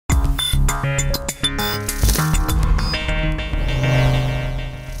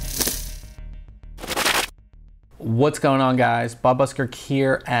What's going on, guys? Bob Buskirk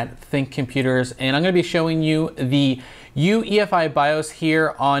here at ThinkComputers, and I'm going to be showing you the UEFI BIOS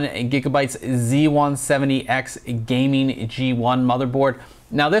here on Gigabyte's Z170X-Gaming G1 motherboard.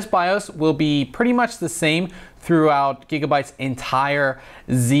 Now, this BIOS will be pretty much the same throughout Gigabyte's entire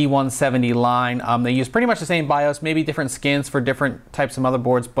Z170 line. They use pretty much the same BIOS, maybe different skins for different types of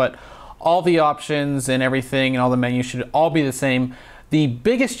motherboards, but all the options and everything and all the menus should all be the same. The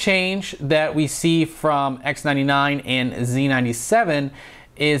biggest change that we see from X99 and Z97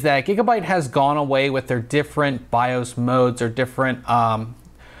 is that Gigabyte has gone away with their different BIOS modes or different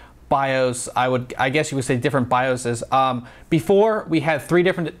BIOS. I guess you would say different BIOSes. Before we had three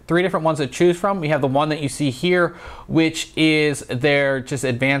different ones to choose from. We have the one that you see here, which is their just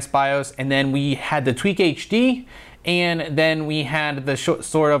advanced BIOS, and then we had the Tweak HD, and then we had the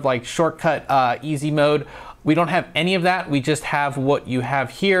sort of like shortcut easy mode. We don't have any of that. We just have what you have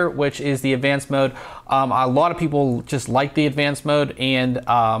here, which is the advanced mode. A lot of people just like the advanced mode, and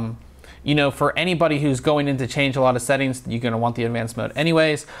you know, for anybody who's going in to change a lot of settings, you're gonna want the advanced mode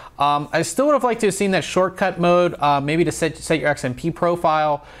anyways. I still would have liked to have seen that shortcut mode, maybe to set your XMP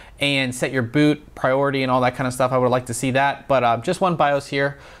profile and set your boot priority and all that kind of stuff. I would like to see that, but just one BIOS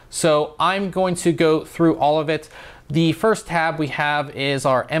here. So I'm going to go through all of it. The first tab we have is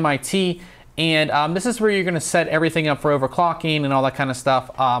our MIT. And this is where you're going to set everything up for overclocking and all that kind of stuff.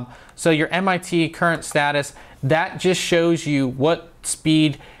 So your MIT current status, that just shows you what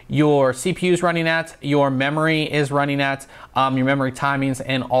speed your CPU is running at, your memory is running at, your memory timings,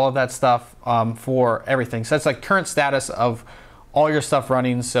 and all of that stuff for everything. So that's like current status of all your stuff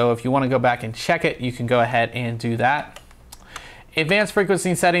running. So if you want to go back and check it, you can go ahead and do that. Advanced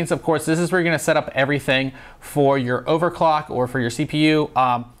frequency settings, of course, this is where you're going to set up everything for your overclock or for your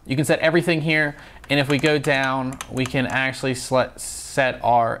CPU. You can set everything here, and if we go down, we can actually set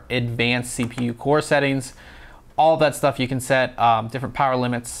our advanced CPU core settings. All that stuff you can set, different power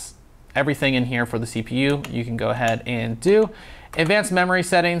limits, everything in here for the CPU, you can go ahead and do. Advanced memory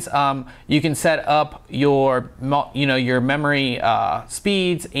settings, you can set up your, your memory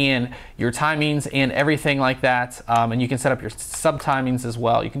speeds and your timings and everything like that, and you can set up your sub timings as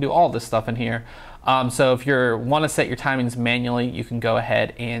well. You can do all this stuff in here. So if you want to set your timings manually, you can go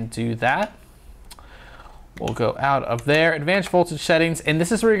ahead and do that. We'll go out of there. Advanced voltage settings, and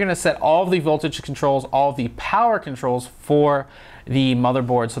this is where you're going to set all of the voltage controls, all of the power controls for the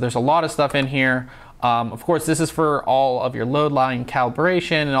motherboard. So there's a lot of stuff in here. Of course, this is for all of your load line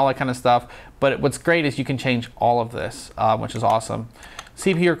calibration and all that kind of stuff, but what's great is you can change all of this, which is awesome.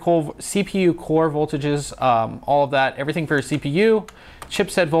 CPU core voltages, all of that, everything for your CPU,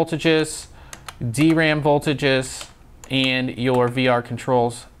 chipset voltages, DRAM voltages, and your VR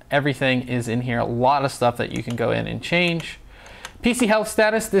controls. Everything is in here. A lot of stuff that you can go in and change. PC health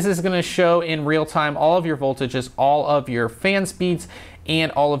status, this is going to show in real time all of your voltages, all of your fan speeds,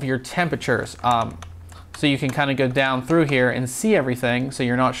 and all of your temperatures. So you can kind of go down through here and see everything. So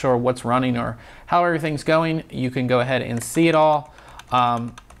you're not sure what's running or how everything's going. You can go ahead and see it all.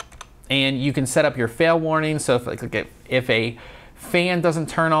 And you can set up your fail warnings. So if a fan doesn't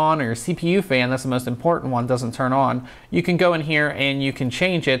turn on, or your CPU fan, that's the most important one, doesn't turn on, you can go in here and you can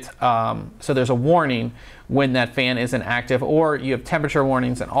change it. So there's a warning when that fan isn't active, or you have temperature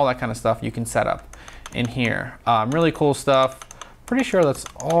warnings and all that kind of stuff you can set up in here. Really cool stuff. Pretty sure that's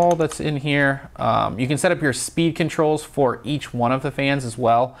all that's in here. You can set up your speed controls for each one of the fans as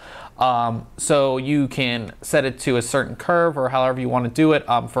well. So you can set it to a certain curve or however you want to do it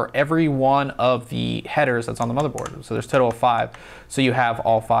for every one of the headers that's on the motherboard. So there's a total of 5. So you have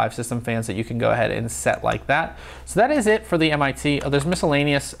all 5 system fans that you can go ahead and set like that. So that is it for the MIT. There's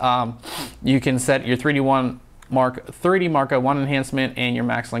miscellaneous. You can set your 3D Mark 1 enhancement and your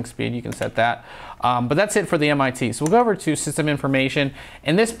max link speed. You can set that. But that's it for the MIT. So we'll go over to system information,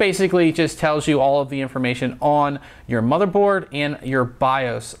 and this basically just tells you all of the information on your motherboard and your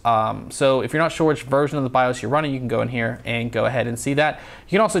BIOS. So if you're not sure which version of the BIOS you're running, you can go in here and go ahead and see that.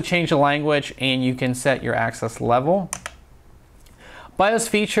 You can also change the language, and you can set your access level. BIOS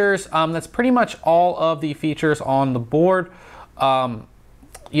features, that's pretty much all of the features on the board.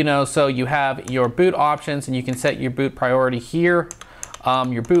 So you have your boot options, and you can set your boot priority here,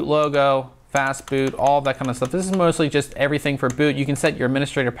 your boot logo, fast boot, all that kind of stuff. This is mostly just everything for boot. You can set your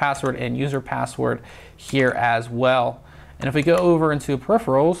administrator password and user password here as well. And if we go over into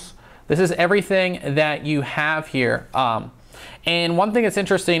peripherals, this is everything that you have here. And one thing that's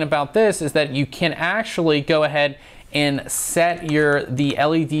interesting about this is that you can actually go ahead and set the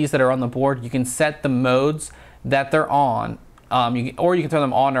LEDs that are on the board. You can set the modes that they're on. Or you can turn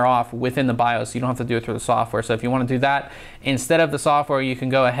them on or off within the BIOS. You don't have to do it through the software. So if you want to do that instead of the software, you can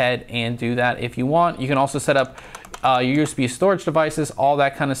go ahead and do that if you want. You can also set up your USB storage devices, all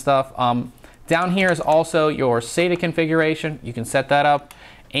that kind of stuff. Down here is also your SATA configuration. You can set that up.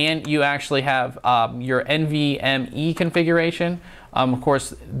 And you actually have your NVMe configuration. Of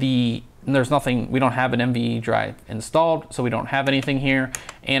course, there's nothing, we don't have an NVMe drive installed, so we don't have anything here.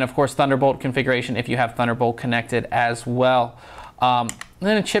 And of course, Thunderbolt configuration if you have Thunderbolt connected as well. And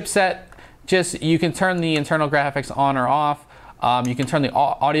then a chipset, just you can turn the internal graphics on or off. You can turn the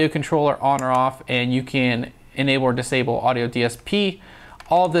audio controller on or off, and you can enable or disable audio DSP.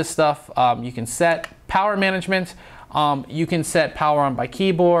 All of this stuff you can set. Power management, you can set power on by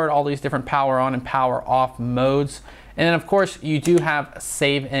keyboard, all these different power on and power off modes. And then of course you do have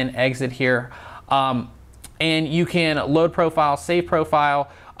save and exit here. And you can load profile, save profile.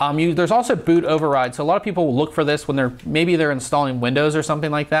 There's also boot override. So a lot of people will look for this when maybe they're installing Windows or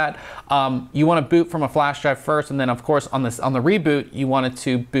something like that. You want to boot from a flash drive first, and then of course on the reboot you want it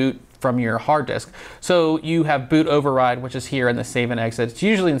to boot from your hard disk. So you have boot override, which is here in the save and exit. It's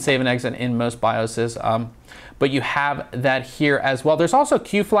usually in save and exit in most BIOSes, but you have that here as well. There's also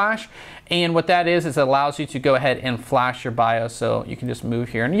QFlash, and what that is it allows you to go ahead and flash your BIOS. So you can just move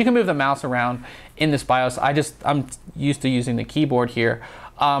here, and you can move the mouse around in this BIOS. I'm used to using the keyboard here,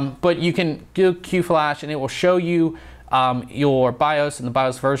 but you can do QFlash, and it will show you your BIOS and the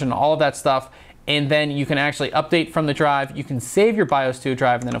BIOS version, all of that stuff. And then you can actually update from the drive. You can save your BIOS to a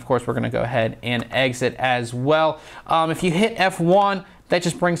drive, and then of course we're going to go ahead and exit as well. If you hit F1, that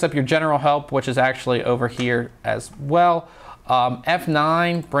just brings up your general help, which is actually over here as well.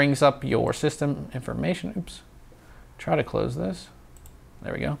 F9 brings up your system information. Oops, try to close this.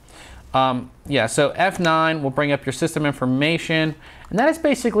 There we go. Yeah, so F9 will bring up your system information, and that is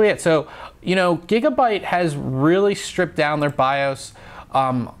basically it. So, you know, Gigabyte has really stripped down their BIOS.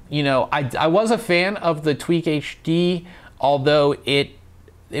 You know, I was a fan of the Tweak HD, although it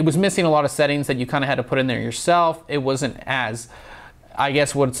was missing a lot of settings that you kind of had to put in there yourself. It wasn't as, I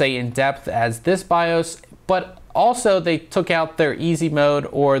guess would say, in depth as this BIOS, but also they took out their easy mode,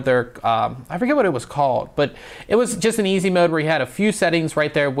 or their, I forget what it was called, but it was just an easy mode where you had a few settings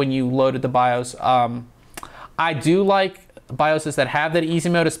right there when you loaded the BIOS. I do like BIOSes that have that easy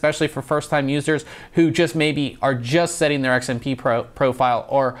mode, especially for first-time users who just maybe are just setting their XMP profile,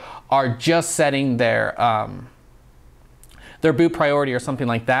 or are just setting their boot priority or something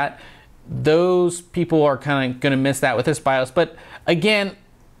like that. Those people are kind of going to miss that with this BIOS. But again,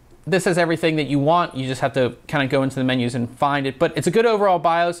 this has everything that you want. You just have to kind of go into the menus and find it. But it's a good overall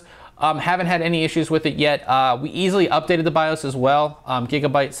BIOS. Haven't had any issues with it yet. We easily updated the BIOS as well.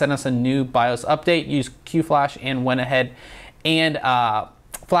 Gigabyte sent us a new BIOS update, used QFlash, and went ahead and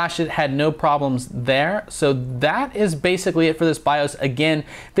flashed it, had no problems there. So that is basically it for this BIOS. Again,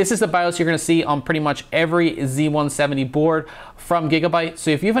 this is the BIOS you're gonna see on pretty much every Z170 board from Gigabyte.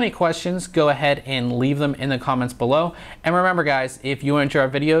 So if you have any questions, go ahead and leave them in the comments below. And remember guys, if you enjoy our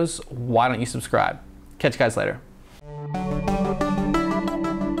videos, why don't you subscribe? Catch you guys later.